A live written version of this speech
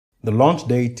The launch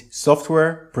date,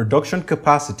 software, production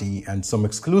capacity, and some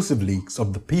exclusive leaks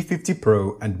of the P50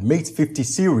 Pro and Mate 50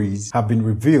 series have been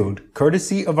revealed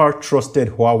courtesy of our trusted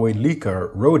Huawei leaker,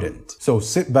 Rodent. So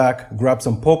sit back, grab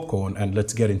some popcorn, and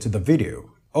let's get into the video.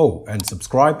 Oh, and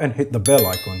subscribe and hit the bell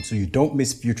icon so you don't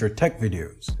miss future tech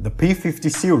videos. The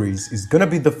P50 series is gonna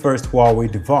be the first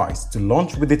Huawei device to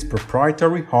launch with its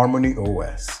proprietary Harmony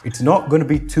OS. It's not gonna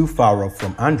be too far off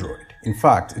from Android. In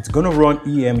fact, it's gonna run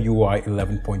EMUI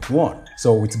 11.1,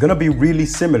 so it's gonna be really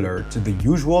similar to the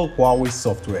usual Huawei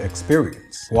software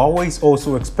experience. Huawei is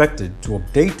also expected to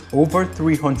update over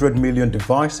 300 million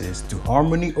devices to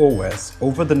Harmony OS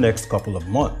over the next couple of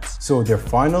months, so they're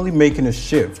finally making a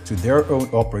shift to their own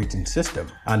operating system,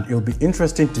 and it'll be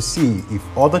interesting to see if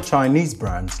other Chinese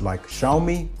brands like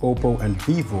Xiaomi, Oppo, and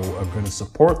Vivo are gonna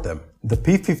support them. The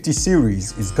P50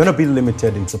 series is gonna be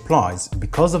limited in supplies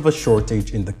because of a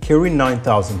shortage in the Kirin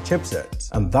 9000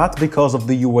 chipsets, and that's because of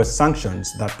the US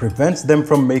sanctions that prevents them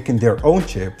from making their own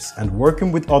chips and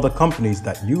working with other companies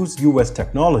that use US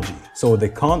technology, so they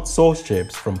can't source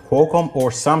chips from Qualcomm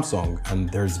or Samsung, and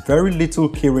there's very little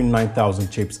Kirin 9000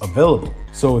 chips available.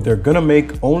 So they're gonna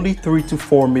make only 3 to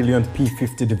 4 million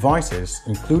P50 devices,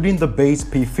 including the base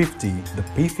P50, the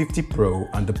P50 Pro,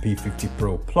 and the P50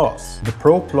 Pro Plus. The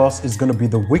Pro Plus is gonna be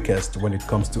the weakest when it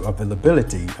comes to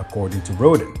availability, according to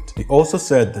Rodent. They also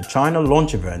said the China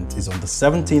launch event is on the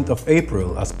 17th of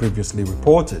April as previously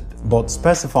reported, but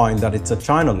specifying that it's a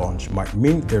China launch might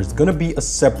mean there's gonna be a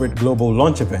separate global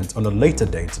launch event on a later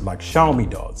date like Xiaomi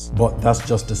does, but that's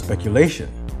just a speculation.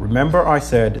 Remember I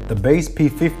said the base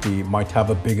P50 might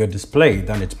have a bigger display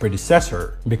than its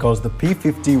predecessor because the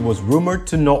P50 was rumored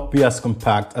to not be as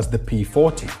compact as the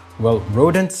P40. Well,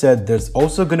 Rodent said there's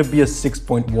also going to be a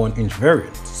 6.1-inch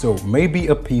variant, so maybe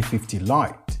a P50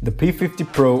 Lite. The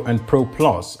P50 Pro and Pro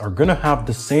Plus are gonna have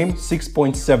the same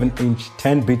 6.7-inch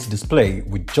 10-bit display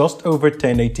with just over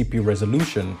 1080p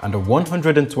resolution and a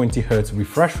 120Hz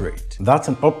refresh rate. That's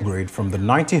an upgrade from the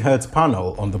 90Hz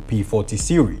panel on the P40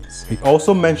 series. He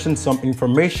also mentioned some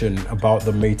information about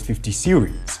the Mate 50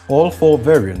 series. All four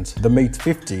variants, the Mate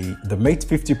 50, the Mate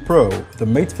 50 Pro, the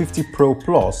Mate 50 Pro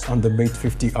Plus, and the Mate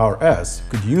 50 RS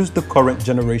could use the current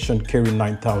generation Kirin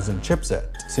 9000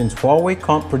 chipset, since Huawei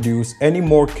can't produce any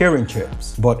more Kirin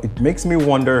chips, but it makes me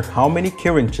wonder how many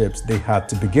Kirin chips they had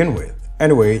to begin with.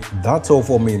 Anyway, that's all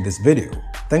for me in this video.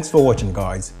 Thanks for watching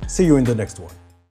guys, see you in the next one.